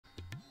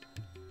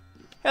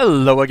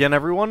Hello again,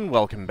 everyone.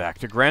 Welcome back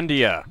to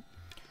Grandia.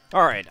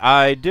 Alright,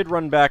 I did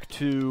run back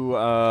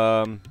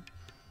to,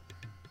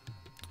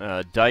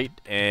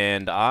 Dite,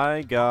 and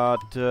I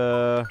got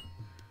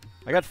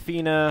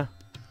Fina,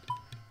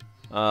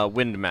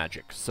 Wind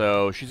Magic.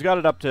 So, she's got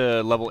it up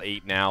to level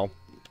 8 now.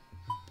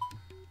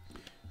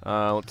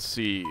 Let's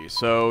see.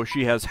 So,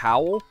 she has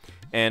Howl,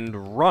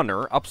 and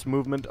Runner, ups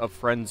movement of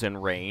friends in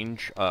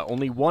range.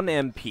 Only 1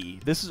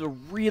 MP. This is a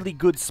really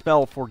good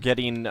spell for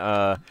getting,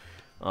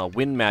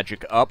 Wind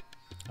Magic up,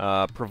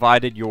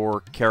 provided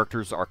your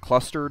characters are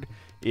clustered.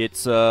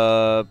 It's,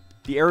 the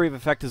area of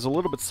effect is a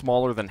little bit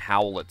smaller than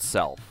Howl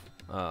itself,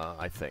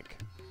 I think.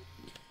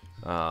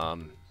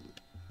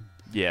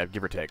 Yeah,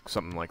 give or take,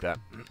 something like that.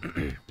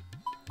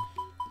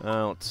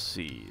 Let's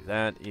see,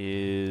 that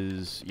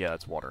is... yeah,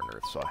 that's Water and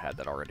Earth, so I had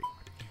that already.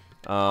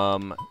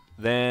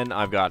 Then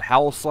I've got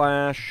Howl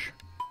Slash,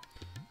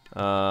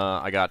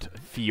 I got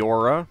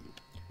Fiora.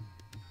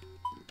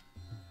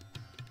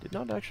 Did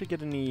not actually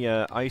get any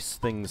ice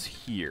things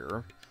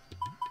here.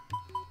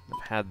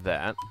 I've had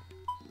that.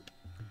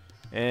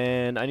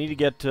 And I need to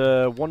get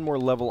one more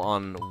level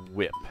on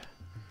Whip.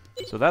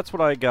 So that's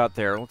what I got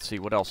there. Let's see,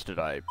 what else did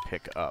I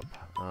pick up?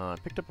 I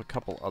picked up a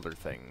couple other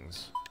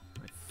things,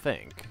 I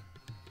think.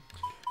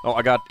 Oh,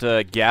 I got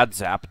Gad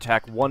Zap.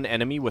 Attack 1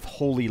 enemy with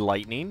Holy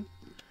Lightning.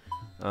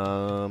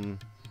 Burn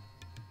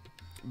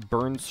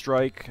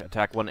Strike.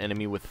 Attack 1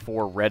 enemy with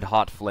 4 Red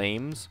Hot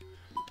Flames.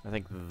 I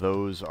think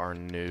those are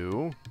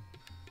new.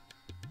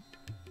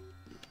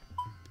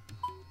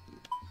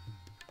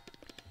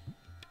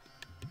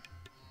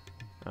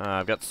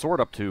 I've got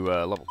Sword up to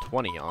level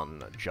 20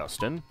 on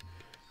Justin.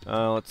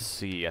 Let's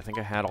see, I think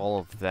I had all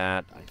of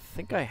that.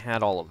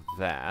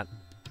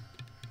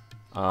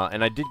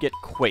 And I did get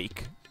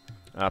Quake.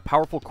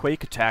 Powerful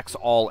Quake attacks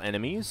all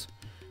enemies.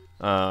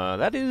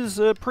 That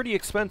is pretty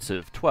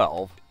expensive,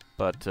 12,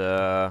 but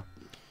that'll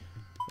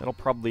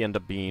probably end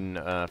up being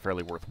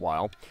fairly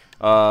worthwhile.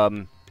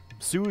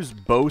 Sue's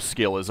bow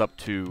skill is up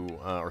to,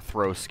 or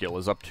throw skill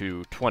is up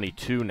to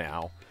 22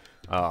 now.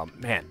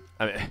 Man,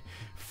 I mean,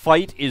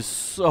 Fight is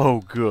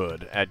so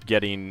good at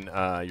getting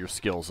your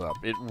skills up.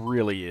 It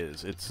really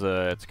is. It's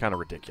kind of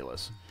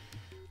ridiculous.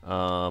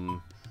 Let's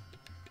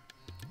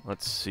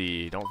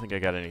see. Don't think I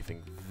got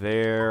anything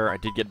there. I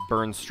did get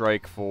Burn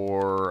Strike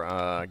for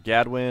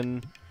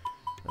Gadwin.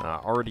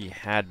 Already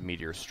had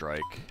Meteor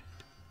Strike.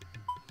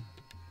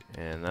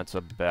 And that's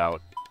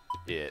about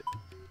it.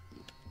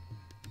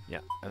 Yeah,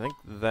 I think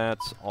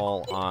that's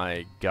all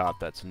I got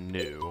that's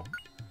new.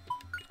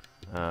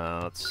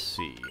 Let's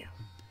see.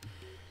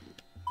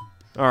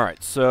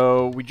 Alright,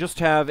 so we just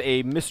have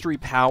a mystery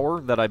power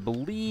that I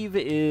believe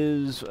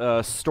is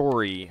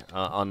story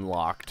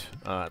unlocked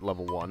at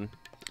level 1.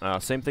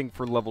 Same thing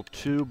for level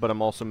 2, but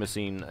I'm also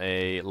missing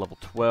a level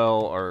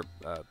 12 or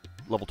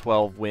level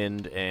 12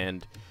 wind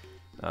and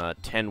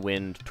 10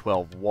 wind,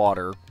 12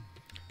 water.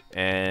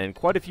 And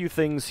quite a few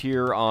things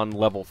here on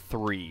level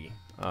 3.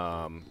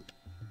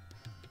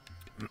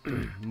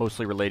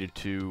 Mostly related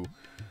to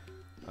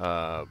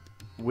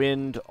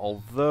wind,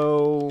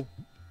 although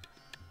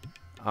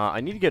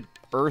I need to get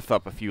Earth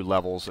up a few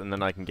levels, and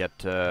then I can get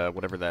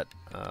whatever that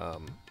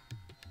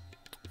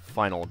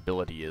final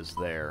ability is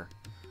there,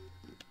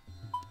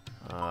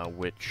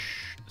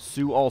 which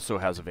Sue also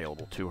has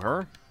available to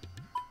her.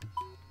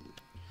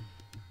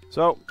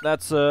 So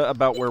that's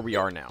about where we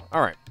are now.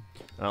 Alright,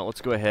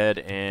 let's go ahead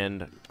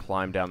and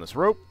climb down this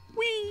rope.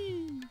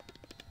 Whee!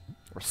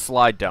 Or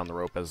slide down the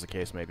rope, as the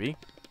case may be.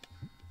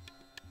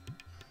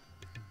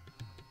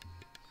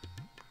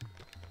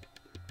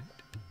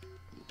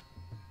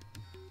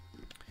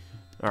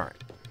 Alright.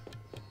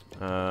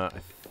 I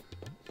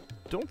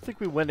don't think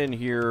we went in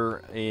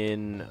here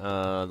in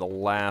the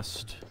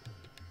last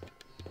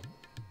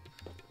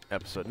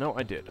episode. No,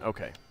 I did.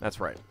 Okay,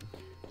 that's right.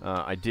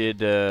 I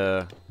did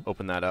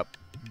open that up,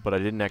 but I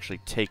didn't actually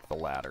take the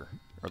ladder,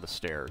 or the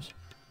stairs.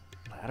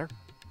 Ladder?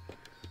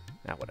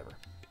 Ah, whatever.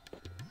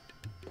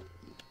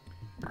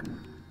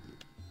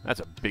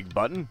 That's a big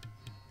button.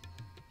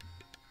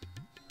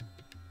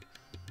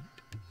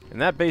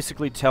 And that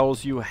basically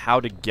tells you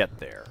how to get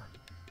there.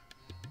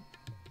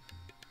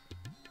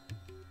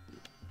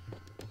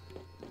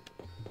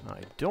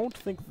 I don't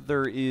think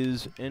there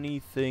is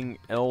anything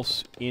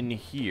else in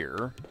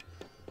here.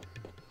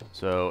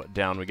 So,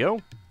 down we go.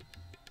 I'm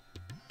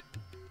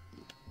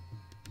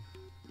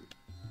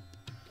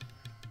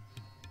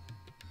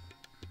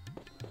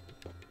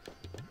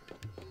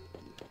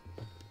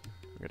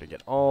going to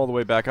get all the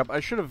way back up. I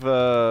should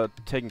have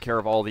taken care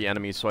of all the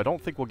enemies, so I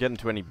don't think we'll get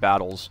into any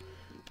battles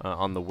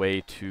on the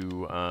way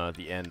to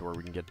the end, where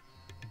we can get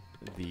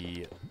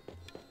the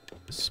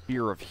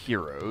Spear of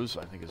Heroes,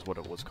 I think is what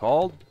it was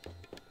called.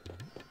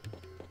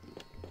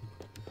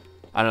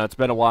 I don't know, it's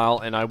been a while,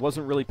 and I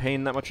wasn't really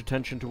paying that much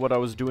attention to what I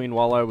was doing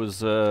while I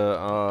was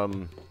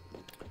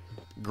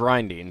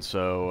grinding,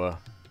 so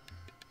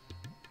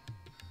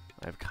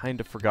I've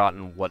kind of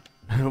forgotten what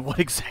what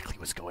exactly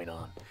was going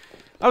on.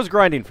 I was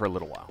grinding for a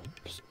little while,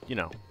 just, you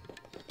know,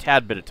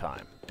 tad bit of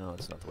time. No,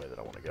 that's not the way that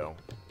I want to go.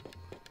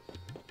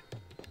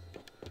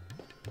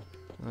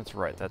 That's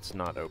right, that's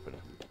not open.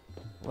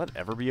 Will that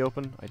ever be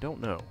open? I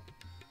don't know.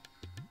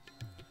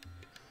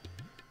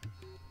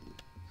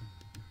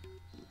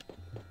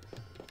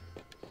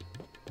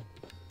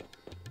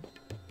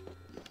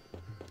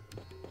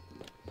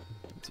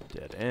 It's a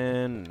dead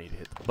end. Need to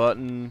hit the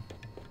button.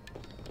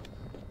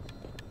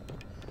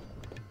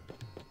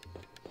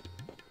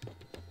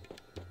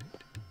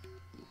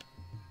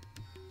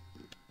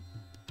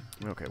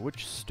 Okay,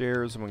 which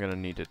stairs am I going to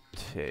need to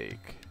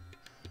take?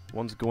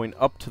 One's going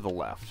up to the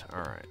left.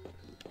 Alright.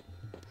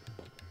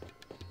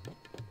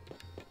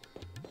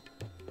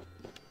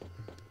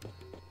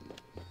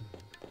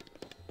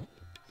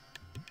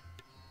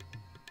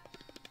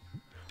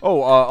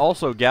 Oh,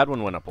 also,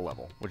 Gadwin went up a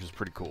level, which is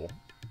pretty cool.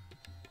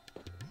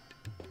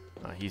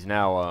 He's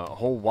now a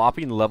whole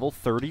whopping level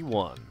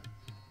 31.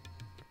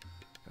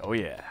 Oh,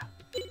 yeah.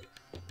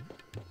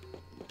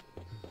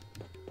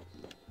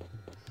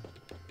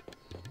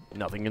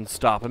 Nothing can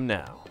stop him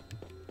now.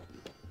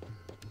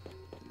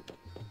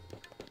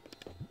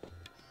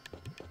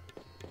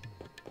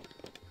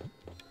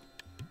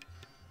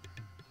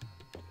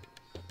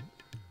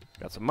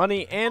 Got some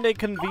money and a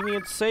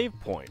convenient save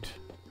point.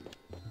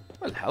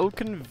 Well, how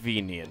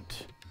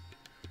convenient.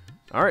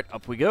 Alright,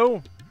 up we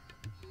go.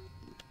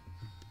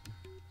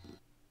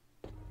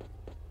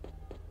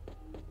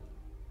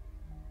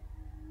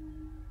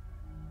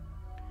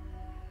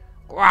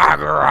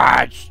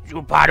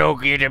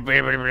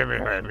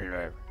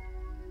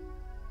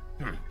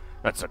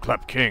 That's the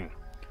Klepp King.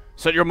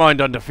 Set your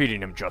mind on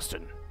defeating him,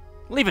 Justin.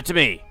 Leave it to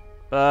me.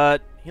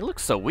 But he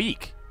looks so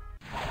weak.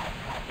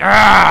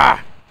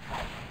 Ah!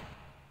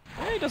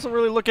 He doesn't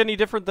really look any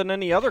different than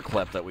any other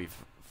Klepp that we've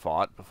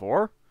fought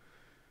before.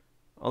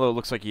 Although it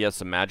looks like he has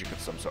some magic of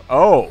some sort.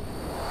 Oh!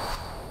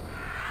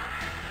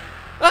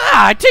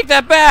 Ah! I take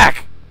that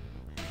back!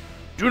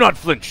 Do not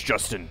flinch,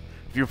 Justin.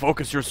 If you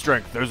focus your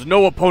strength, there's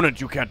no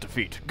opponent you can't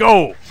defeat.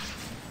 Go!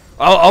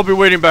 I'll be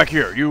waiting back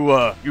here.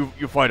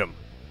 You fight him.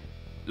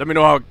 Let me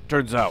know how it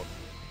turns out.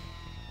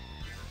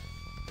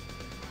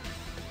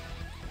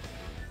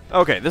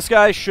 Okay, this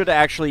guy should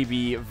actually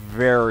be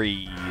very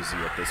easy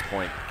at this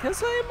point,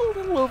 because I am a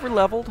little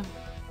over-leveled.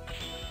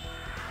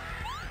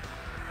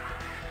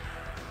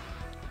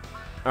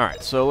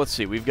 Alright, so let's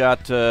see. We've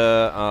got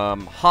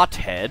Hot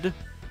Head.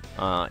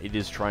 It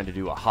is trying to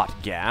do a hot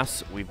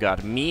gas. We've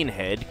got Mean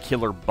Head,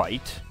 Killer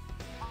Bite.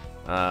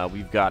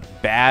 We've got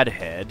Bad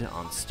Head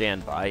on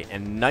standby,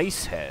 and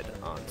Nice Head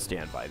on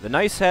standby. The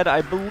Nice Head,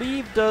 I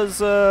believe, does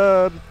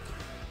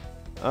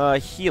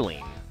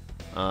healing.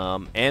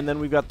 And then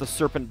we've got the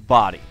Serpent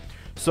Body.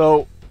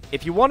 So,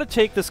 if you want to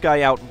take this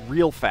guy out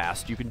real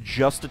fast, you can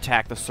just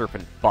attack the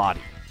Serpent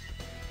Body.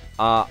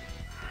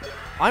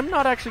 I'm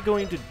not actually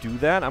going to do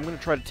that. I'm going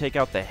to try to take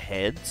out the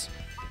heads.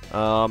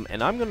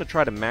 And I'm going to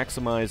try to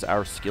maximize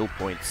our skill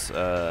points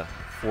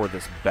for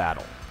this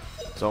battle.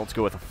 So let's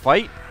go with a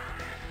fight.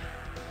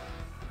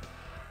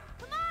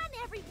 Come on,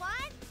 everyone!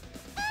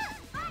 Fight,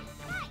 fight,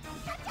 fight!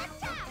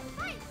 Cha-cha-cha!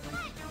 Fight,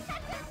 fight!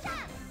 Cha-cha-cha!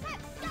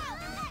 Let's go!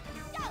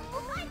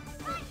 Fight,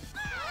 fight!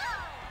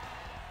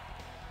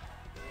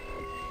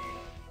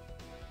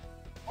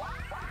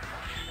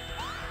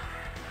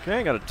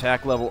 Okay, got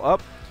attack level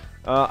up.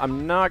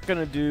 I'm not going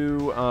to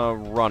do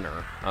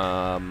Runner.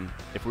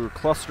 If we were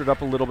clustered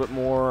up a little bit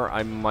more,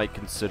 I might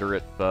consider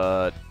it,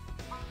 but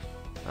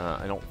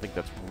I don't think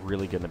that's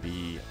really going to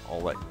be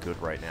all that good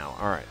right now.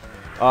 Alright.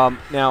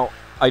 Now,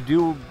 I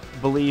do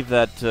believe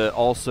that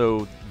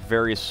also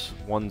various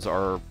ones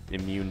are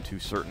immune to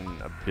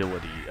certain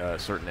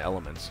certain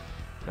elements.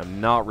 I'm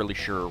not really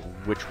sure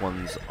which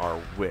ones are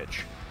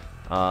which.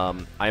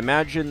 I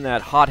imagine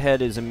that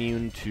Hothead is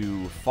immune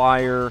to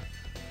fire.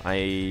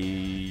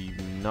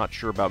 I'm not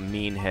sure about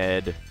Mean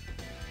Head.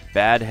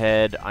 Bad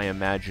Head, I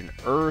imagine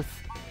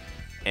Earth.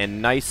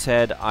 And Nice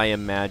Head, I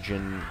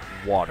imagine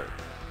Water.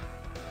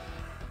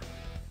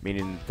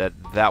 Meaning that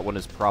that one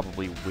is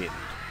probably Wind.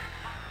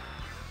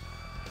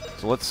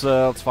 So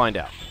let's find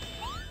out.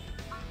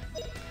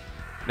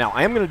 Now,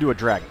 I am going to do a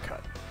Dragon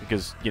Cut.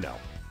 Because, you know,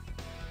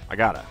 I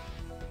gotta.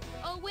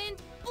 Oh, wind,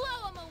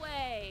 blow him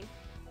away!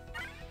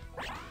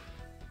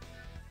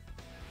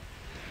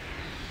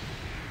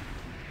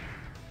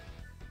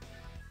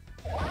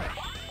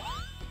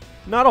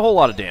 Not a whole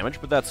lot of damage,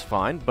 but that's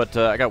fine. But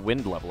I got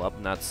Wind level up,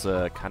 and that's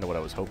kind of what I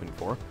was hoping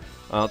for.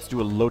 Let's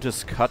do a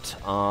Lotus Cut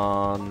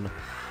on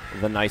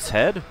the Nice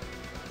Head.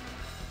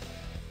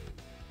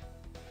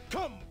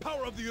 Come,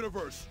 power of the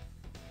universe!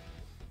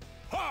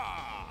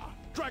 Ha!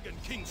 Dragon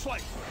King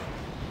Slice!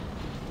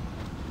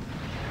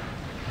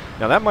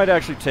 Now that might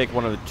actually take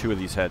one of the two of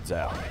these heads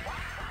out.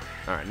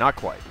 Alright, not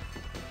quite.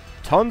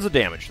 Tons of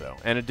damage, though.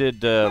 And it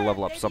did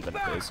level up something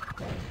of his.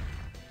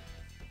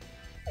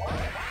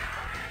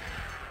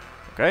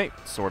 Okay,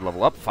 sword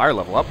level up, fire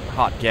level up,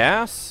 hot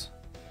gas.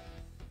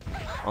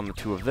 On the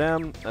two of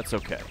them, that's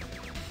okay.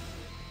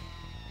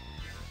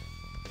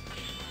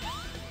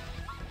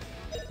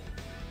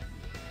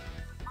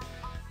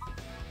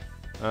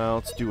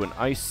 Let's do an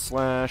ice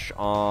slash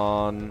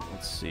on,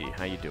 let's see,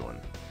 how you doing?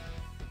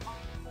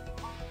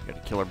 Got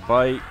a killer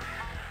bite.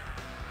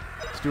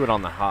 Let's do it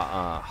on the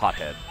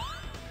hothead.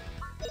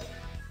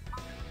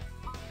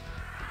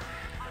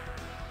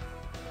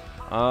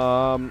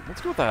 Let's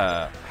go with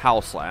a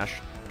Howl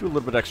Slash. Do a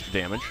little bit extra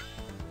damage.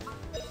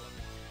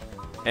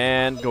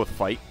 And go with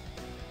Fight.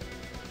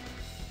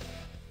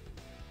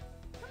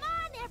 Come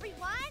on,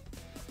 everyone!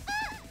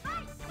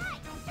 Fight, fight!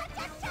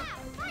 Cha-cha-cha!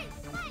 Fight,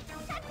 fight!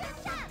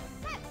 Cha-cha-cha!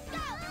 Let's go!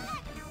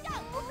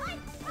 Fight,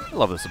 fight! I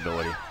love this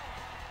ability.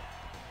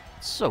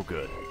 It's so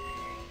good.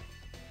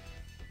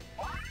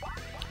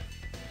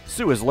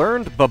 Sue has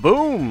learned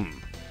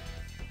Ba-Boom!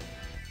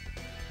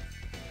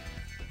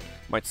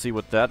 Might see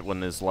what that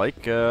one is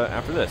like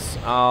after this.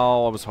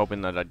 Oh, I was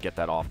hoping that I'd get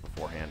that off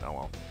beforehand. Oh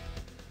well.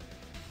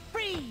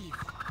 Freeze!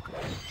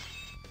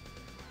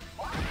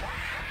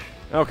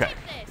 Okay.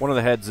 One of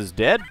the heads is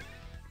dead.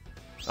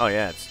 Oh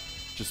yeah, it's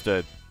just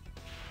a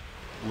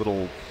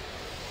little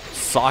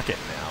socket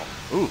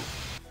now. Ooh.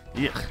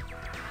 Yuck.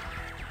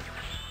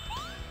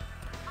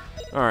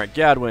 Alright,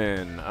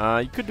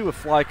 Gadwin. You could do a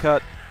fly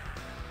cut.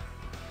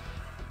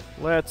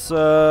 Let's do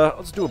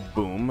a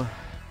boom.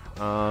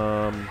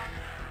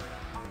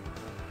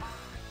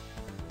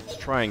 Let's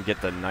try and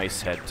get the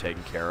nice head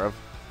taken care of.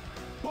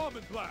 Bomb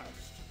and blast.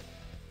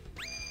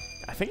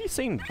 I think he's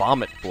saying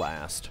Vomit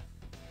Blast.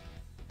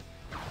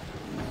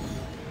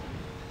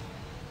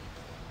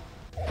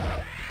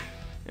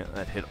 Yeah,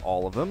 that hit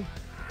all of them.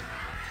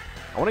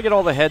 I want to get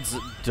all the heads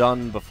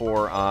done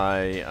before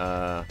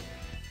I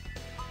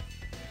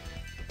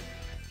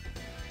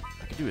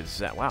could do a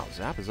Zap. Wow,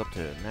 Zap is up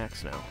to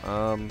max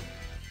now.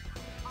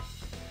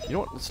 You know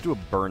what? Let's do a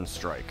Burn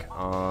Strike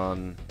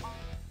on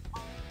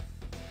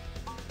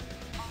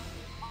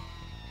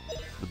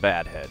the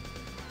bad head.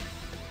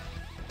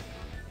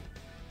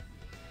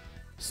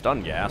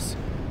 Stun Gas.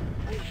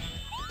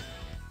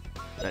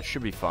 That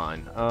should be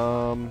fine.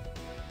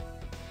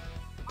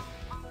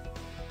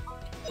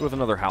 With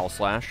another Howl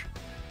Slash.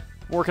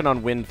 Working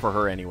on wind for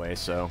her anyway,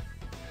 so.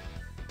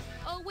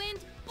 Oh, wind,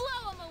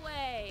 blow him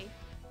away!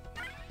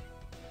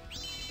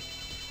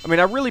 I mean,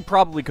 I really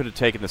probably could have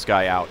taken this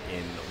guy out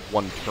in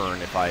one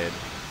turn if I had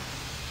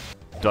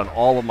done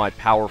all of my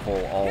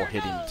powerful,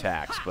 all-hitting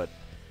attacks, but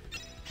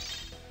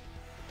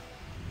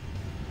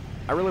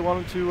I really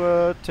wanted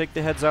to take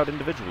the heads out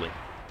individually.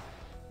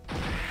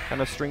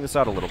 Kind of string this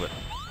out a little bit.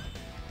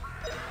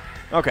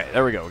 Okay,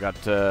 there we go. We got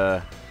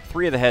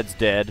 3 of the heads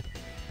dead.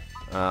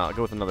 I'll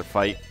go with another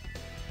fight.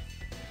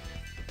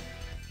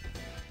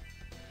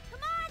 Come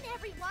on,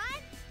 everyone!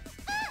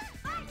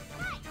 Fight,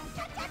 fight!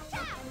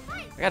 Cha-cha-cha!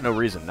 Fight! I got no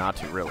reason not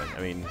to, really.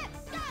 I mean,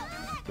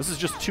 this is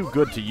just too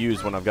good to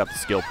use when I've got the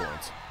skill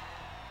points.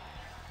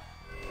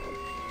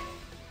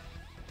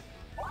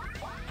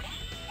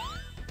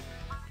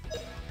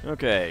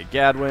 Okay,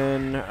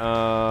 Gadwin.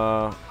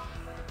 I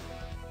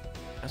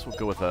guess we'll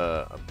go with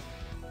a...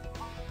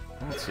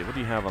 Let's see, what do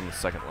you have on the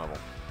second level?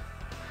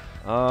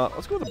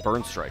 Let's go with a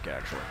Burn Strike,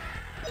 actually.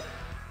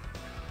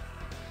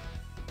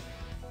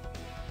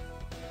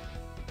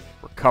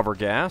 Recover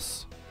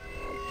Gas.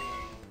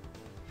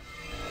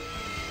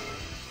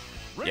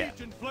 Rage Yeah.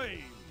 and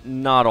flame.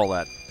 Not all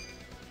that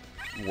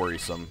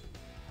worrisome.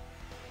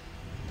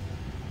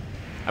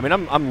 I mean,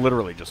 I'm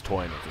literally just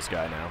toying with this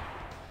guy now.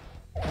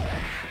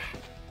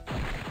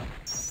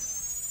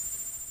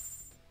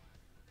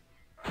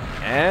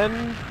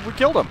 And we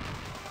killed him.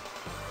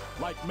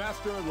 Like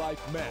master, like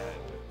man.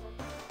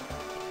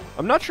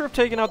 I'm not sure if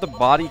taking out the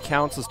body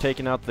counts as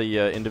taking out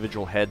the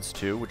individual heads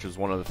too, which is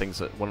one of the things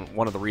that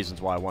one of the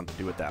reasons why I wanted to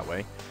do it that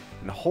way.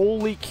 And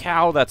holy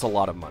cow, that's a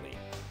lot of money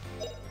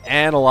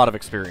and a lot of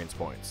experience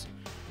points.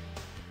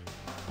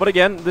 But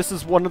again, this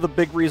is one of the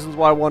big reasons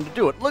why I wanted to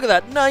do it. Look at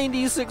that,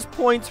 96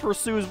 points for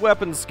Sue's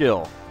weapon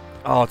skill.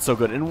 Oh, it's so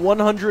good, and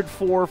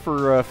 104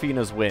 for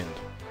Fina's wind.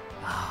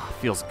 Ah,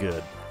 feels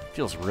good.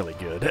 Feels really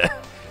good.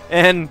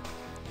 and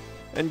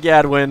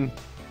Gadwin,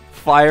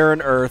 fire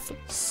and earth,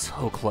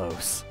 so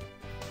close.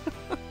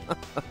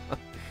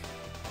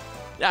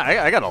 Yeah,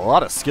 I got a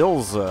lot of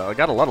skills. I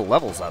got a lot of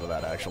levels out of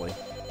that, actually.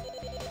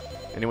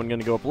 Anyone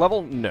gonna go up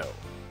level? No.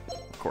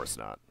 Of course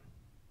not.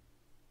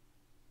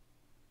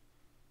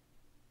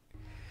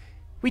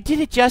 We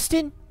did it,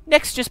 Justin.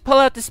 Next, just pull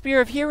out the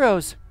Spear of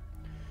Heroes.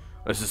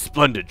 This is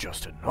splendid,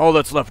 Justin. All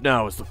that's left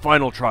now is the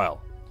final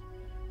trial.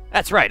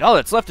 That's right. All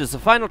that's left is the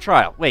final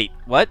trial. Wait,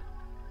 what?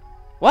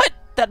 What?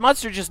 That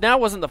monster just now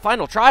wasn't the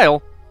final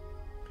trial.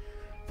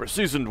 For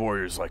seasoned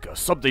warriors like us,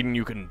 something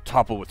you can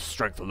topple with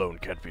strength alone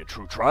can't be a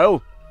true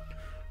trial.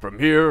 From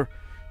here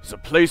is a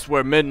place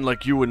where men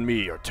like you and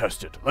me are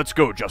tested. Let's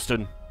go,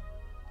 Justin.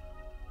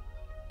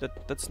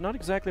 That's not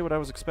exactly what I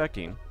was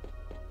expecting.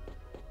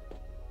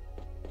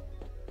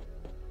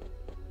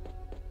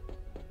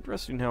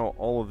 Interesting how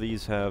all of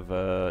these have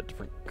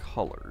different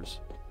colors.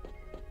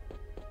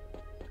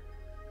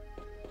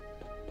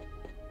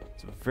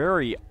 It's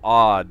very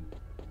odd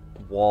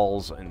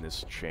walls in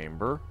this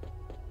chamber.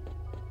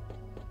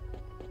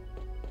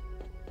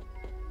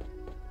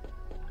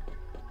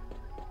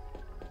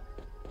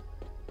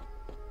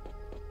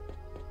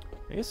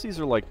 I guess these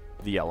are like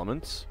the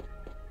elements.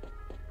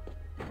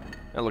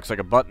 That looks like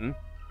a button.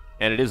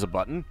 And it is a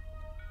button.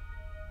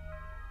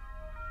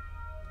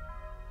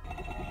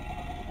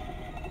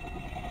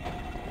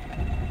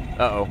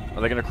 Uh-oh.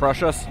 Are they gonna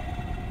crush us?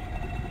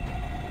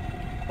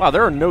 Wow,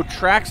 there are no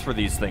tracks for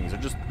these things.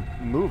 They're just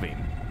moving.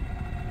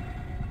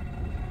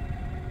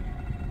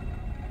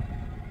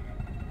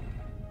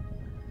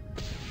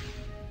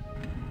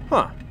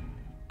 Huh.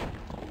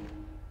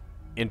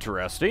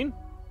 Interesting.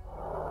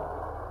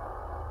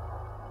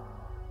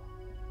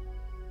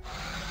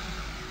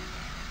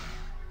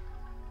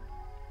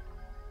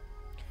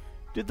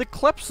 Did the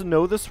Klepps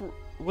know this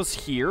was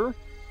here?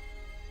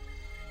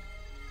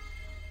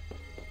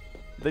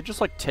 Did they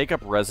just, like, take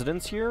up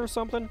residence here or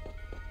something?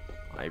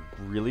 I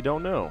really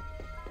don't know.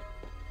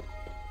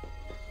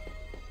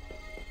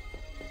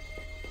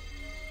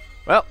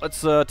 Well, let's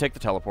take the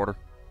teleporter.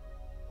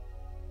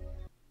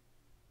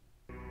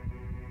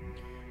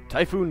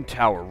 Typhoon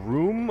Tower,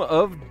 Room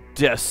of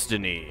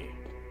Destiny.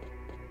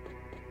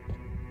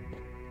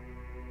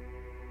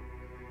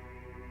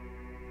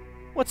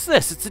 What's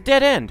this? It's a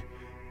dead end.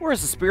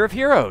 Where's the Spear of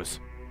Heroes?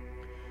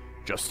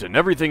 Justin,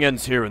 everything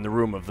ends here in the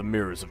Room of the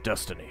Mirrors of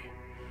Destiny.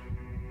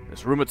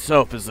 This room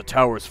itself is the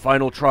tower's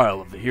final trial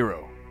of the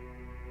hero.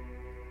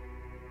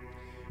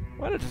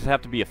 Why did it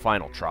have to be a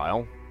final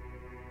trial?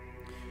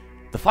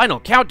 The final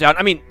countdown?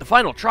 I mean, the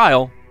final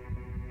trial?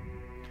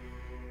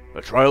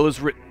 The trial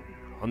is written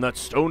on that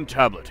stone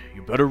tablet.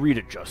 You better read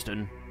it,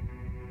 Justin.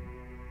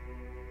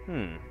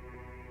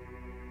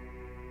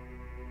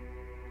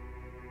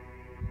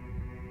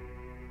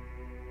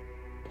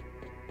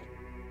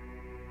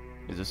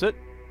 Is this it?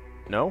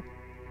 No?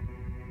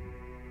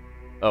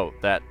 Oh,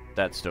 that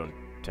stone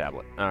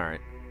tablet.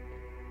 Alright.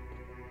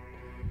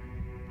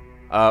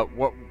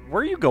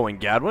 Where are you going,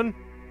 Gadwin?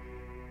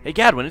 Hey,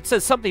 Gadwin, it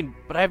says something,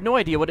 but I have no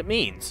idea what it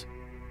means.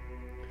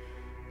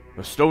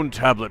 The stone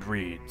tablet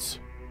reads,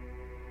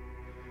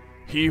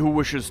 "He who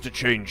wishes to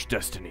change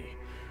destiny,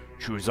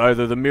 choose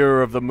either the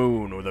mirror of the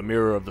moon or the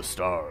mirror of the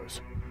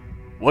stars.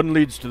 One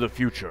leads to the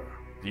future,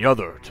 the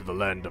other to the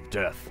land of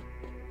death."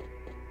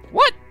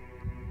 What?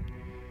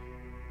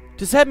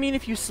 Does that mean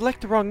if you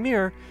select the wrong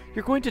mirror,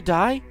 you're going to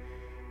die?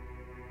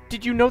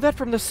 Did you know that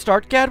from the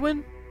start,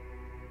 Gadwin?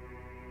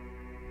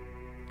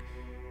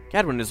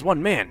 Gadwin is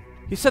one man.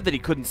 He said that he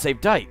couldn't save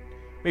Dite.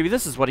 Maybe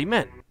this is what he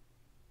meant.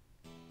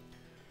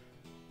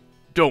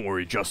 Don't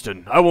worry,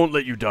 Justin. I won't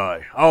let you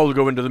die. I'll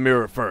go into the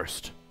mirror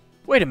first.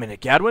 Wait a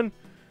minute, Gadwin.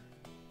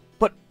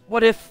 But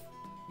what if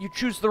you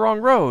choose the wrong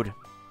road?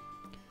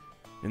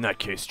 In that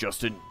case,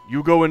 Justin,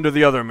 you go into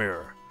the other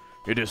mirror.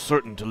 It is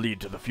certain to lead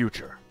to the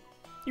future.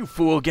 You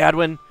fool,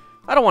 Gadwin.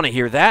 I don't want to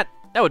hear that.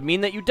 That would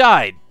mean that you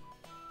died.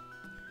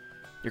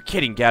 You're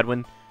kidding,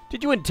 Gadwin.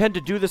 Did you intend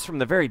to do this from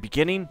the very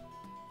beginning?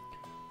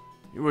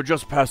 You were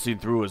just passing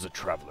through as a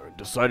traveler and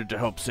decided to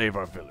help save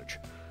our village.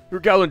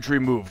 Your gallantry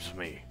moves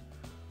me.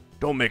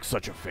 Don't make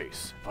such a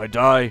face. If I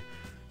die,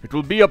 it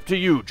will be up to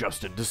you,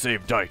 Justin, to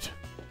save Dite.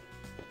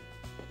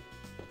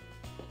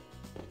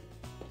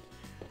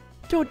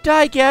 Don't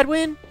die,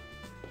 Gadwin.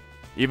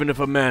 Even if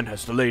a man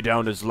has to lay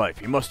down his life,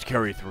 he must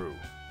carry through.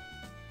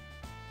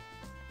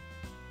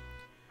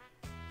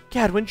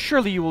 Gadwin,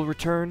 surely you will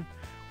return.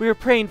 We are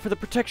praying for the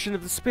protection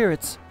of the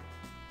spirits.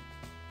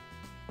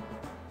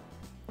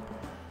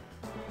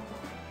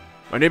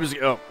 My name is...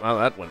 Oh, well,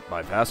 that went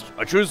by fast.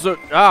 I choose the...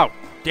 Oh,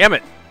 damn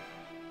it.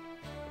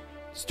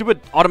 Stupid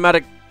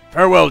automatic...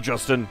 Farewell,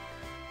 Justin.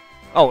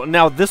 Oh,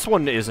 now this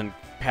one isn't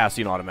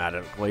passing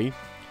automatically.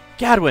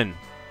 Gadwin!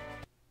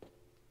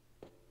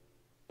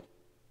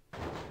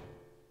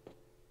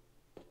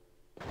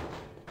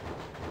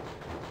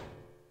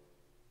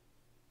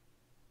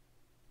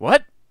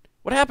 What?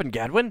 What happened,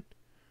 Gadwin?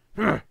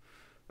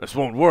 This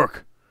won't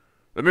work.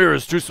 The mirror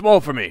is too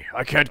small for me.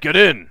 I can't get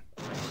in.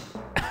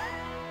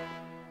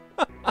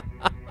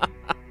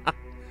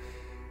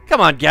 Come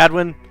on,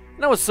 Gadwin.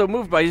 I was so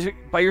moved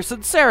by your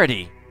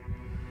sincerity.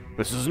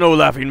 This is no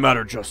laughing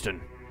matter,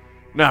 Justin.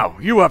 Now,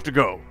 you have to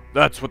go.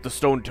 That's what the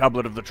stone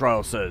tablet of the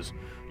trial says.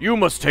 You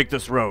must take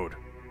this road.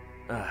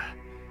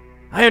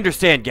 I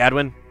understand,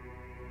 Gadwin.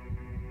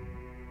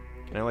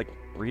 Can I, like,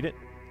 read it?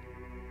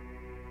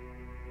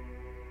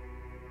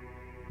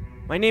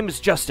 My name is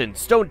Justin,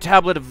 stone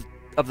tablet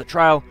of the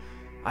trial.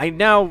 I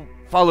now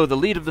follow the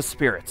lead of the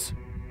spirits.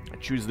 I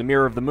choose the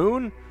mirror of the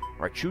moon,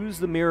 or I choose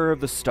the mirror of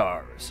the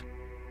stars.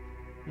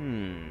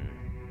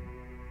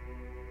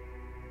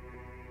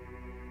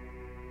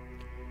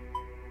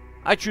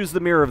 I choose the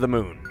mirror of the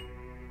moon.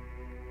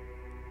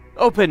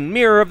 Open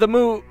mirror of the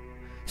moon.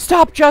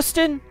 Stop,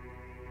 Justin!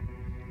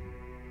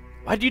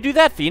 Why'd you do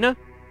that, Fina?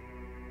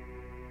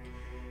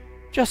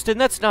 Justin,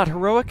 that's not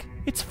heroic.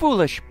 It's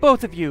foolish,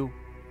 both of you.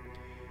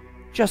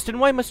 Justin,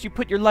 why must you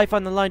put your life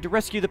on the line to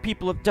rescue the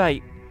people of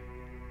Dite?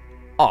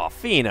 Aw,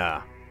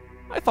 Fina.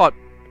 I thought...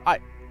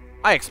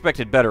 I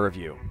expected better of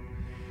you.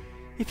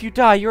 If you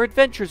die, your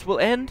adventures will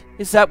end?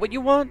 Is that what you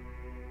want?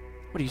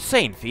 What are you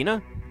saying,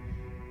 Fina?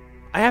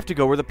 I have to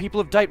go where the people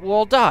of Dite will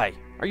all die.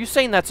 Are you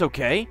saying that's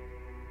okay?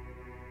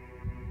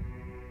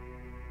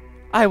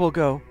 I will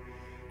go.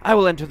 I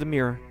will enter the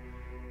mirror.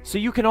 So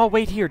you can all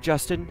wait here,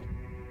 Justin.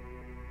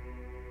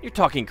 You're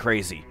talking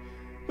crazy.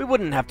 We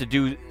wouldn't have to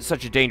do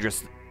such a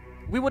dangerous...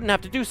 We wouldn't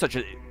have to do such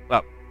a...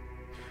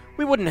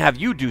 we wouldn't have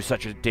you do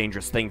such a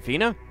dangerous thing,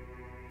 Fina.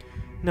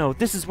 No,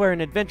 this is where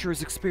an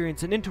adventurer's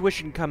experience and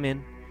intuition come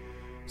in.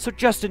 So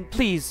Justin,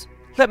 please,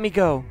 let me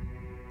go.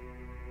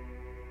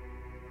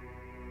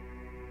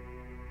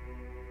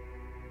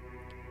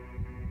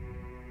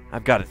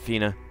 I've got it,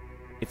 Fina.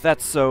 If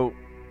that's so...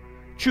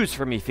 Choose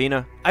for me,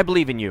 Fina. I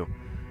believe in you.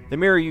 The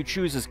mirror you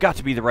choose has got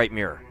to be the right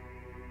mirror.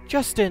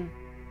 Justin.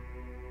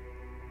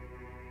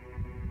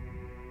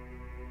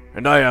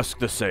 And I ask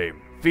the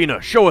same.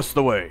 Fina, show us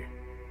the way.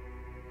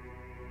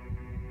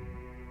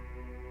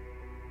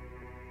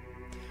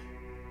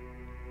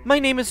 My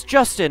name is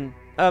Justin.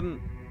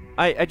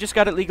 I just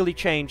got it legally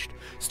changed.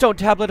 Stone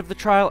tablet of the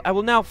trial. I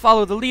will now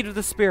follow the lead of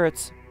the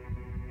spirits.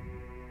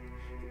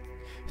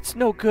 It's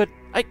no good.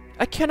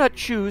 I cannot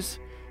choose.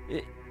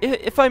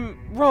 If I'm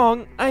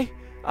wrong,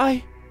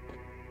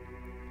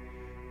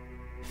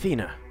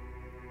 Fina.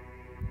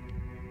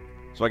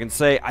 So I can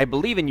say, I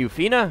believe in you,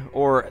 Fina,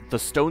 or the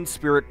stone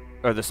spirit,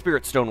 or the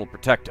spirit stone will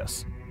protect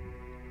us.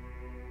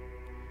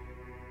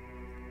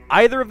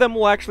 Either of them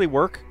will actually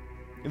work.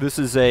 This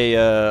is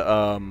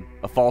a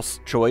false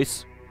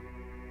choice.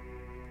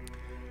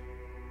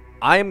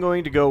 I am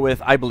going to go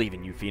with, I believe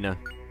in you, Fina.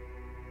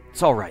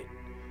 It's alright.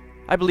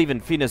 I believe in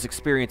Fina's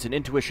experience and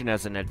intuition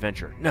as an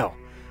adventurer. No,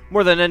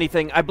 more than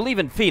anything, I believe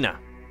in Fina.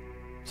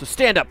 So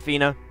stand up,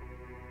 Fina.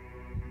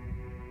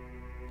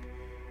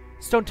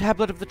 Stone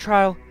tablet of the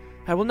trial.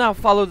 I will now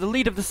follow the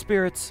lead of the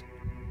spirits.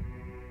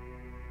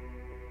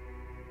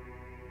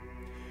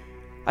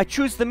 I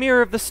choose the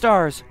mirror of the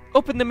stars.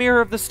 Open the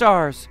mirror of the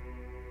stars.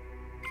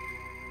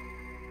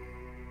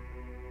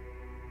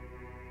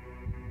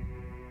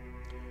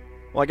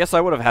 Well, I guess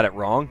I would have had it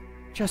wrong.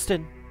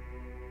 Justin.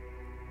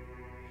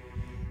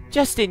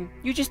 Justin,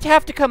 you just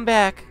have to come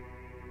back.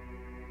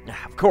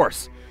 Of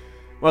course.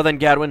 Well then,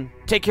 Gadwin,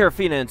 take care of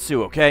Fina and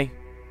Sue, okay?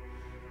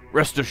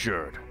 Rest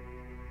assured.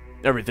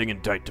 Everything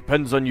in Dite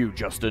depends on you,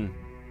 Justin.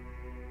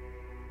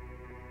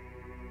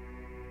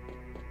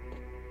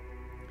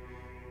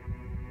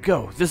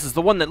 Go. This is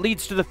the one that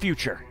leads to the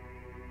future.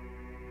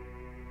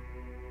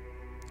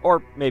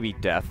 Or maybe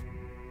death.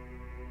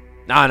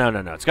 No.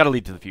 It's got to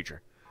lead to the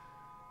future.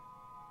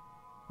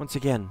 Once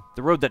again,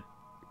 the road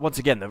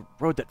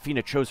that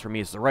Fina chose for me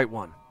is the right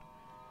one.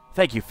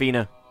 Thank you,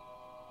 Fina.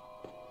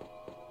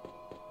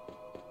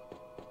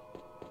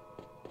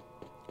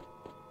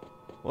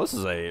 Well, this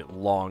is a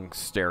long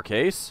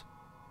staircase.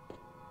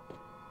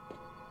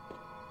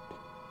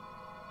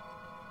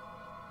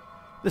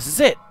 This is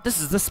it.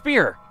 This is the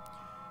spear.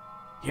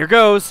 Here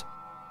goes.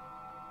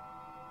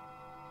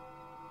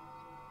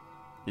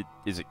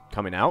 Is it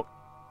coming out?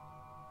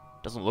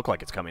 Doesn't look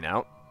like it's coming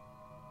out.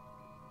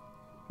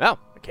 Oh,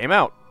 it came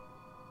out.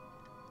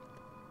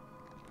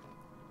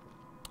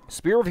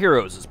 Spear of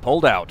Heroes is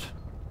pulled out.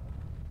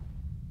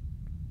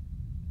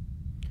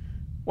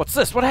 What's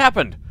this? What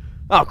happened?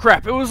 Oh,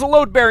 crap. It was a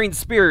load-bearing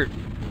spear.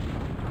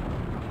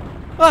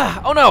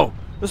 Ah, oh no.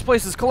 This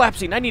place is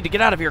collapsing. I need to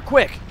get out of here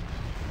quick.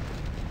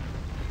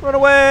 Run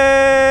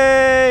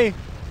away!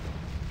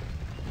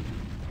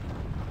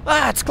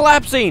 Ah, it's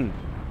collapsing.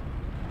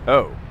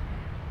 Oh.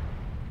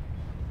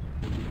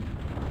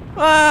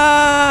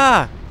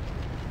 Ah!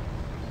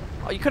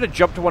 Oh, you could have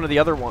jumped to one of the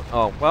other ones.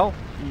 Oh, well,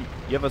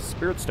 you have a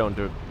spirit stone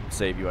to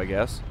save you, I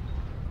guess.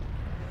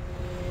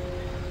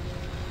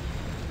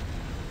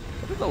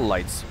 What are the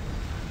lights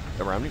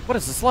around me? What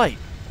is this light?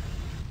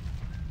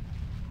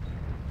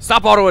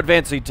 Stop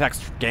auto-advancing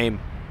text,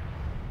 game.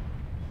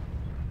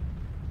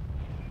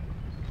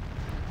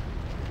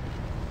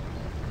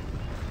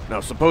 Now,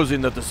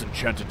 supposing that this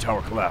enchanted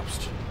tower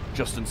collapsed,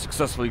 Justin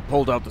successfully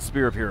pulled out the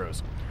Spear of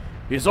Heroes.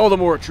 He is all the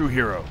more a true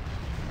hero.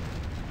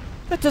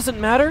 That doesn't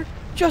matter.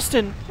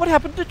 Justin! What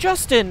happened to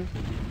Justin?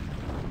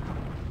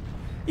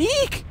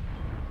 Eek!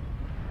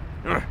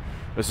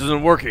 This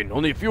isn't working.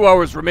 Only a few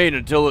hours remain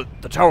until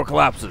the tower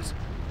collapses.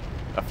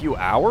 A few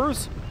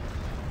hours?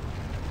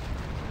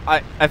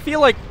 I feel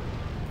like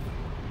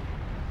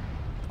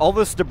all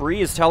this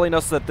debris is telling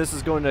us that this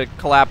is going to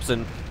collapse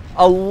in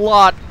a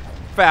lot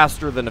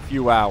faster than a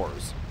few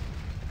hours.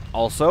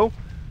 Also,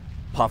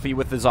 Puffy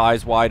with his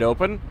eyes wide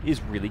open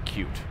is really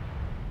cute.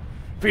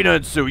 Fina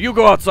and Sue, you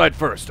go outside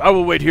first. I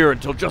will wait here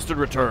until Justin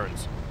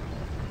returns.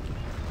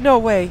 No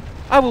way.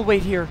 I will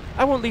wait here.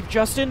 I won't leave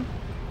Justin.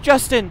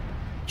 Justin!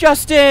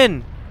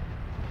 Justin!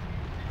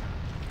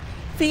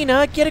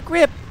 Fina, get a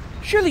grip.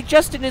 Surely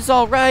Justin is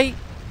all right.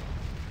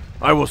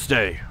 I will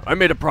stay. I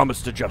made a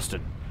promise to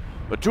Justin.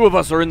 But two of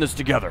us are in this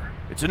together.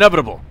 It's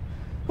inevitable.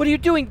 What are you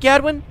doing,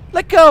 Gadwin?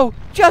 Let go!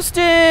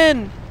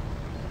 Justin!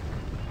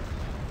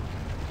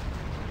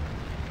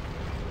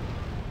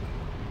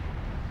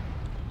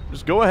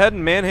 Just go ahead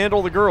and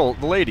manhandle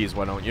the ladies,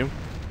 why don't you?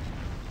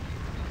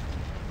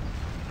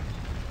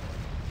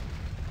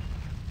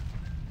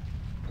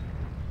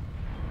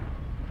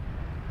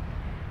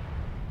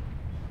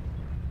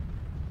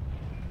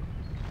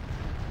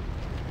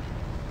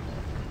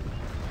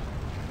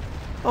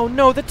 Oh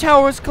no, the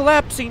tower is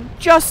collapsing!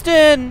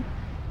 Justin!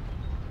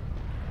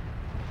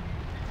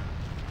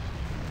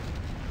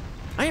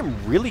 I am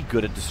really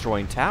good at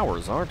destroying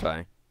towers, aren't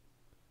I?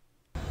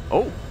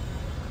 Oh.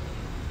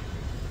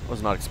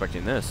 Was not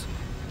expecting this.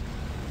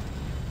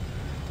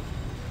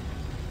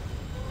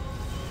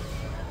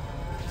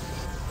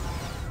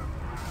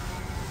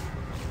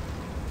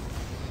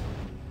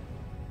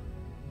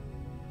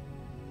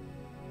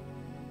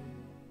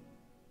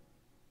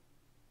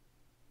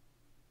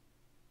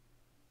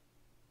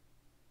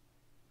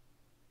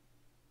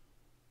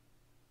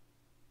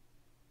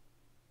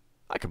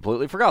 I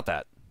completely forgot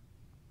that.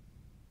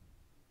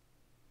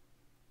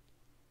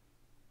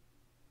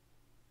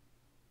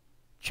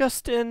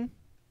 Justin.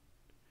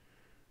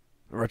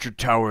 The wretched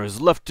tower is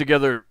left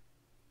together.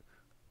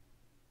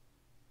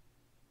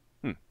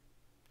 The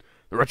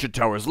wretched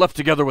tower is left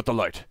together with the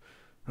light.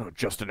 Oh,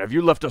 Justin, have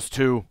you left us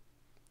too?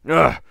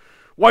 Ugh!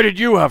 Why did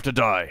you have to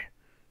die?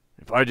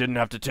 If I didn't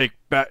have to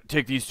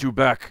take these two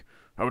back,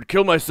 I would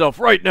kill myself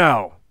right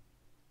now.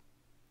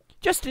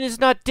 Justin is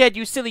not dead,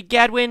 you silly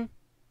Gadwin.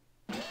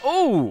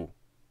 Oh!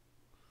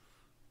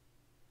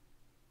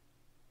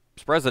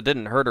 Surprised that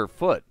didn't hurt her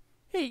foot.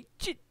 Hey,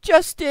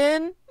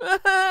 Justin.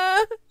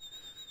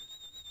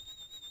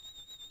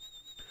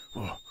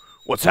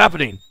 What's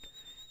happening?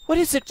 What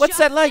is it? What's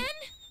that like?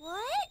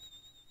 What?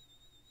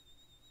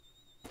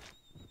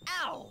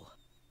 Ow!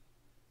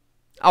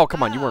 Oh,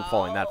 come on, you weren't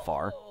falling that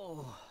far.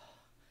 Oh.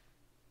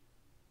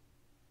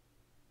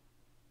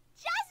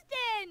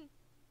 Justin!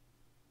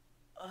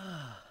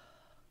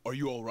 Are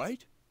you all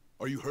right?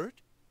 Are you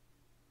hurt?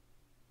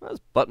 Well, his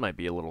butt might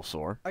be a little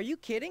sore. Are you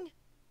kidding?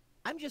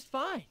 I'm just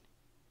fine.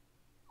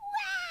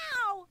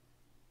 Wow!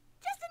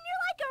 Justin,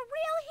 you're like a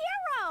real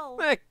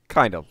hero!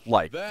 Kind of,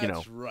 like, That's you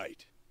know,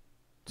 right.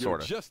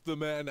 sort You're of. just the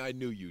man I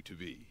knew you to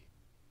be.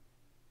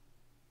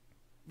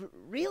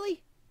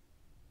 Really?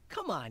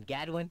 Come on,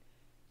 Gadwin.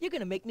 You're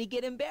gonna make me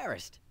get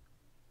embarrassed.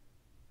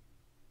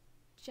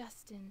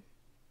 Justin.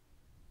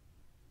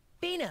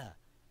 Fina,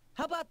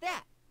 how about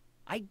that?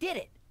 I did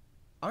it.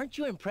 Aren't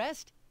you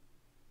impressed?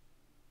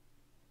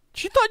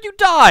 She thought you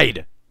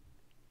died!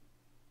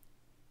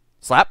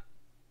 Slap.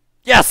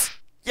 Yes!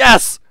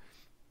 Yes!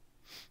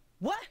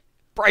 What?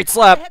 Bright What the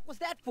slap! heck was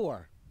that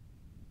for?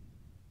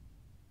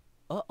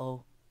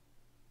 Uh-oh.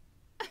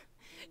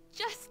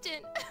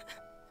 Justin!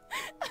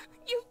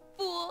 You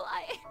fool!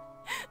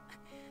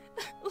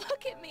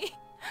 Look at me!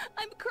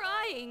 I'm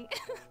crying!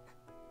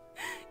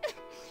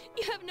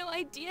 You have no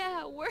idea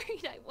how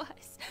worried I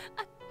was.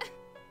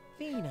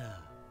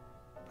 Fina.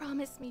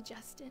 Promise me,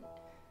 Justin.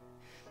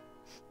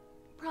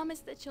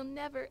 Promise that you'll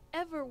never,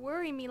 ever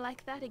worry me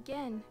like that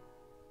again.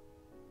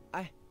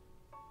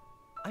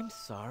 I'm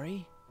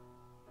sorry.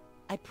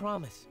 I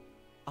promise.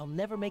 I'll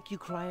never make you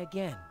cry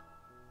again.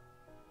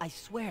 I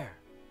swear.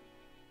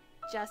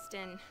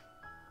 Justin,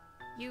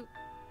 you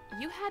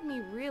had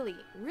me really,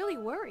 really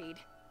worried.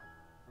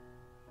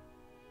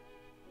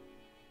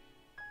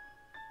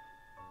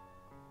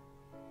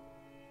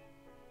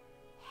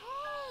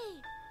 Hey!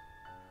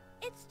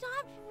 It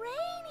stopped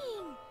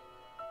raining!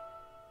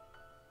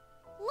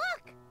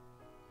 Look!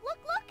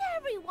 Look,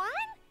 everyone!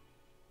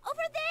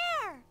 Over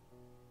there!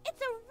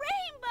 It's a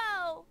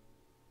rainbow!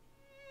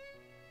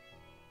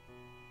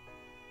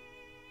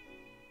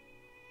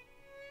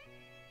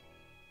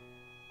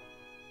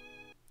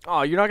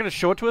 Oh, you're not gonna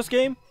show it to us,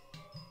 game?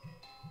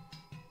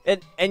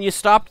 And you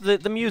stopped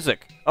the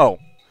music. Oh,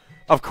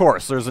 of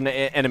course, there's an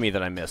enemy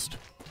that I missed.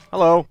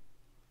 Hello.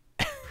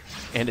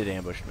 And it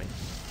ambushed me.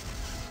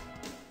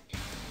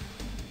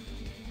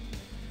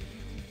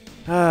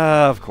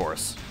 Of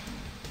course.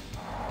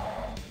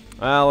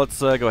 Well, let's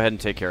go ahead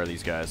and take care of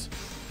these guys.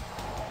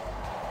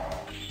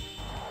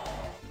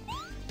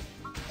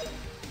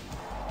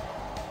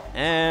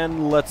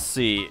 And let's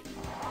see.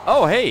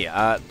 Oh, hey,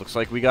 looks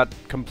like we got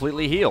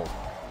completely healed.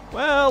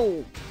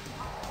 Well,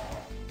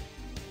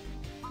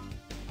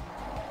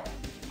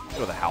 go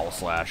with a Howl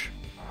Slash.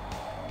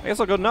 I guess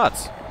I'll go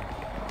nuts.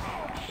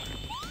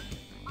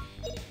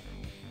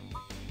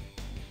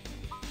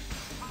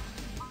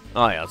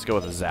 Oh yeah, let's go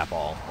with a Zap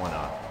All. Why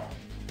not?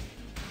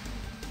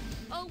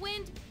 Oh,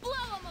 wind, blow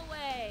them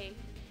away!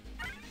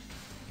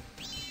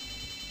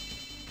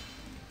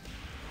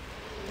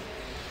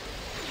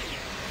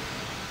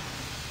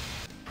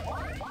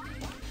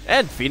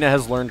 And Fina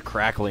has learned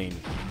Crackling.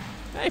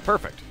 Hey,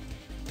 perfect.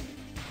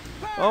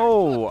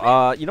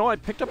 Oh, you know, I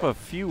picked up a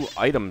few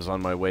items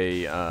on my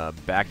way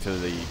back to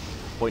the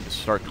point to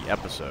start the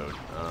episode.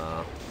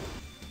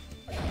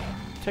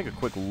 Take a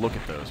quick look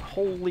at those.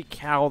 Holy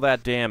cow,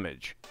 that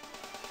damage.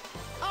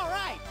 All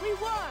right, we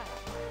won.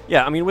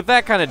 Yeah, I mean, with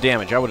that kind of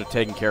damage, I would have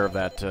taken care of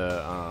that,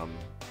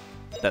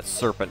 that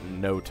serpent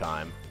in no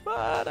time.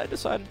 But I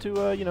decided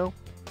to, you know,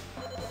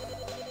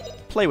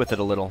 play with it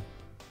a little.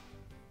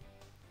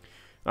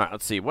 Alright,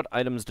 let's see. What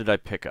items did I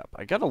pick up?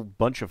 I got a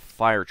bunch of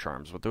fire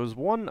charms, but there was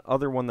one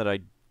other one that I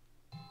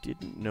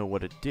didn't know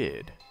what it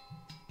did.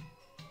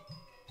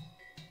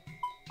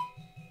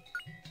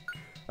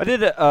 I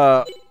did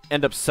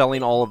end up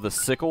selling all of the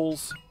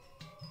sickles.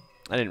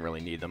 I didn't really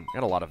need them.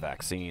 Got a lot of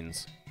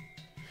vaccines.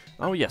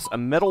 Oh yes, a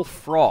metal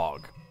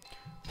frog.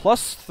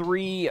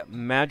 +3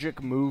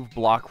 magic move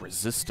block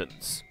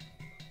resistance.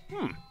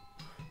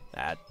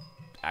 That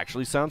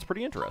actually sounds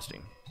pretty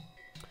interesting.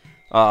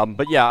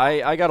 But yeah,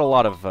 I got a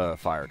lot of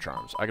fire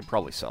charms. I could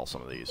probably sell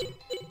some of these.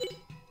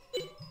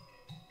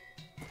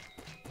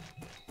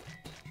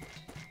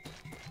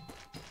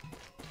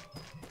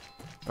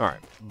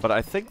 Alright, but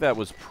I think that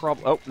was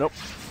probably... Oh, nope.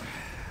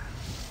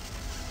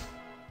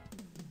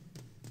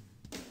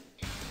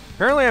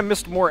 Apparently I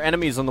missed more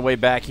enemies on the way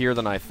back here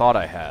than I thought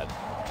I had.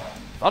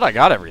 Thought I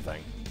got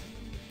everything.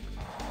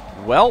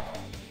 Well...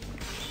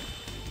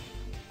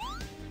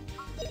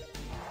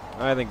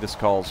 I think this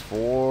calls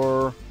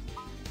for...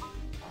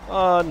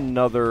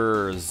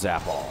 another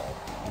Zapall.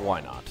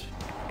 Why not?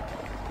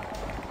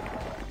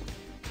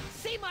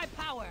 See my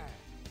power!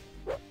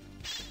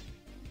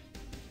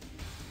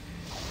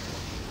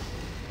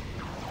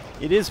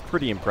 It is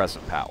pretty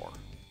impressive power.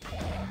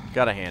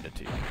 Gotta hand it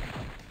to you.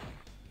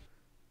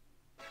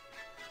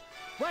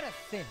 What a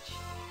cinch!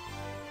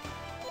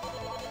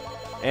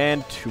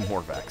 And 2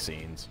 more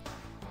vaccines.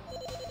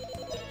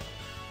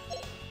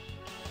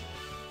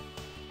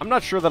 I'm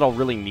not sure that I'll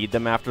really need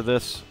them after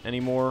this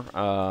anymore.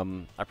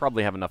 I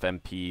probably have enough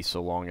MP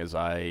so long as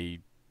I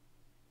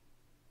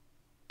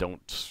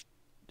don't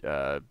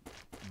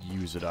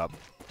use it up.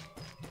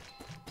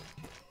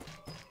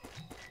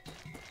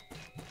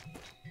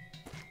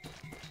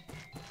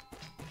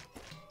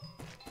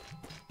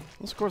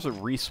 This, of course, it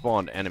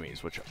respawned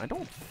enemies, which I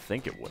don't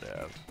think it would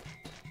have.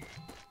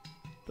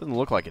 Doesn't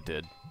look like it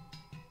did.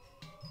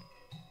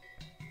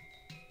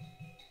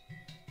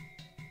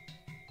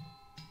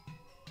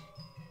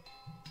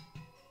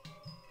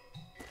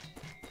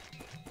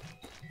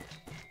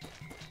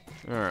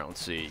 Alright, let's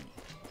see.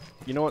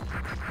 You know what?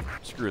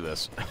 Screw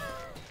this.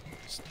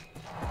 Just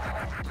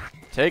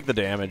take the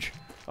damage.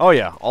 Oh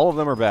yeah, all of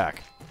them are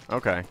back.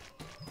 Okay.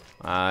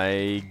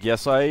 I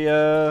guess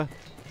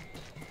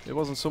it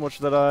wasn't so much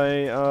that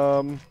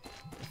I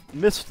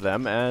missed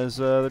them as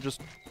they're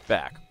just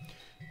back.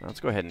 Now, let's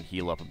go ahead and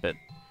heal up a bit.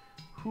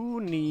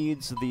 Who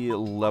needs the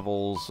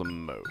levels the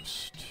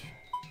most?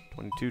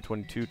 22,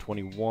 22,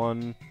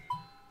 21.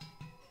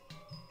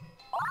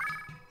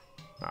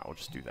 Alright, we'll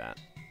just do that.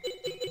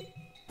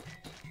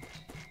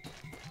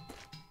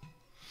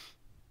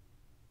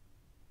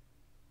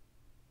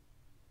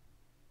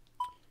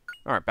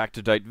 Alright, back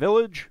to Dite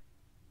Village.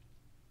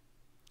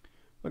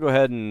 I'll go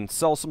ahead and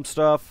sell some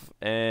stuff,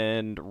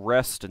 and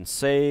rest and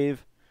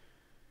save.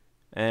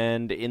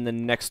 And in the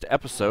next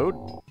episode,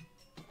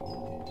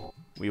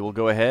 we will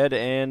go ahead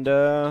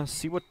and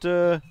see what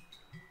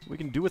we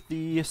can do with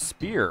the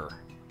spear.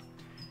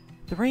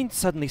 The rain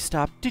suddenly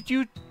stopped. Did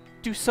you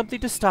do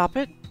something to stop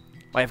it?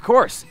 Why, of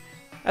course.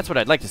 That's what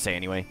I'd like to say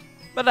anyway.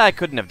 But I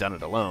couldn't have done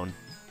it alone.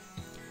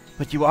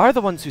 But you are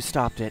the ones who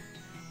stopped it.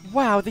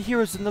 Wow, the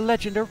heroes in the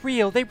legend are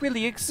real. They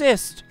really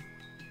exist.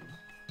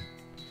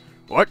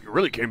 What? You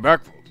really came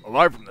back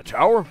alive from the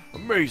tower?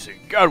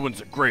 Amazing. Gadwin's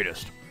the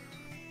greatest.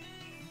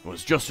 It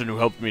was Justin who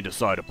helped me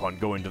decide upon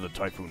going to the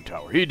Typhoon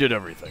Tower. He did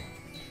everything.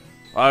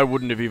 I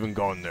wouldn't have even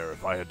gone there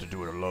if I had to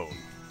do it alone.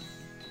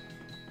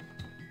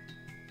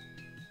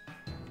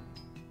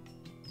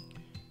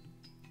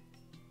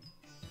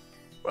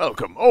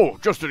 Welcome. Oh,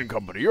 Justin and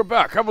company, you're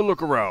back. Have a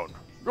look around.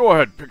 Go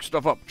ahead, pick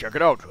stuff up. Check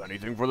it out.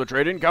 Anything for the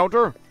trade-in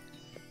counter?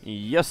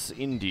 Yes,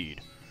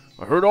 indeed.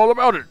 I heard all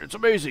about it. It's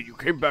amazing. You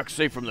came back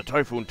safe from the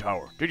Typhoon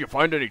Tower. Did you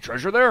find any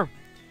treasure there?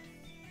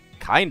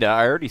 Kinda.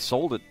 I already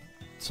sold it,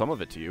 some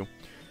of it to you.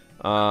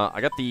 I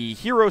got the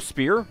hero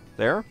spear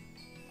there.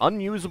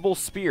 Unusable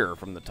spear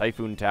from the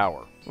Typhoon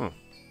Tower.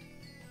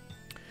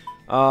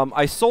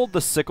 I sold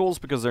the sickles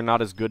because they're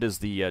not as good as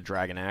the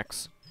dragon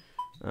axe.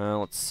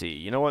 Let's see.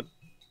 You know what?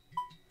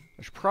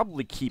 I should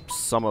probably keep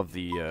some of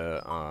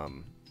the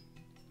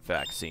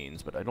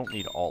vaccines, but I don't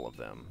need all of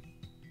them.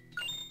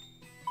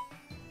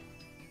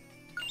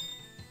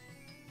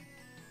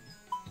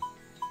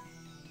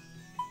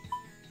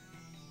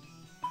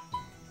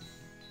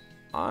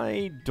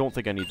 I don't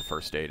think I need the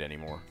first aid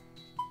anymore.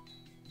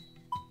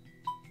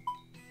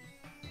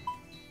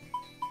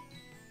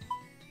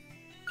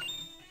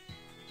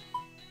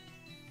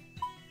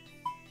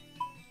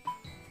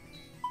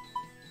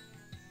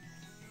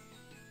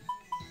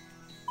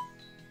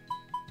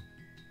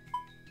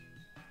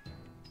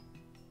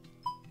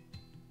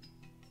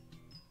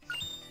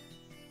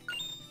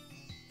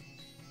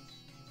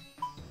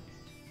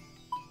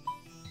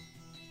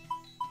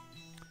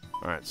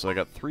 Alright, so I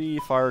got 3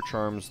 fire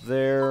charms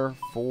there,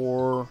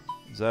 4...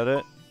 Is that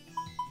it?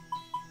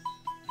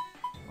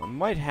 I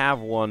might have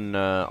one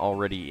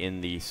already in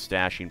the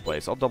stashing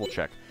place. I'll double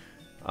check.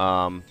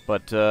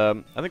 But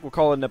I think we'll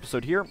call it an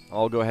episode here.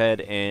 I'll go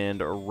ahead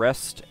and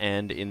rest,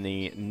 and in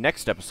the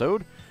next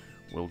episode,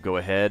 we'll go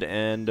ahead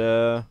and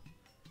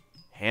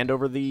hand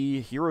over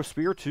the hero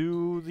spear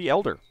to the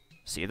Elder.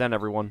 See you then,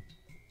 everyone.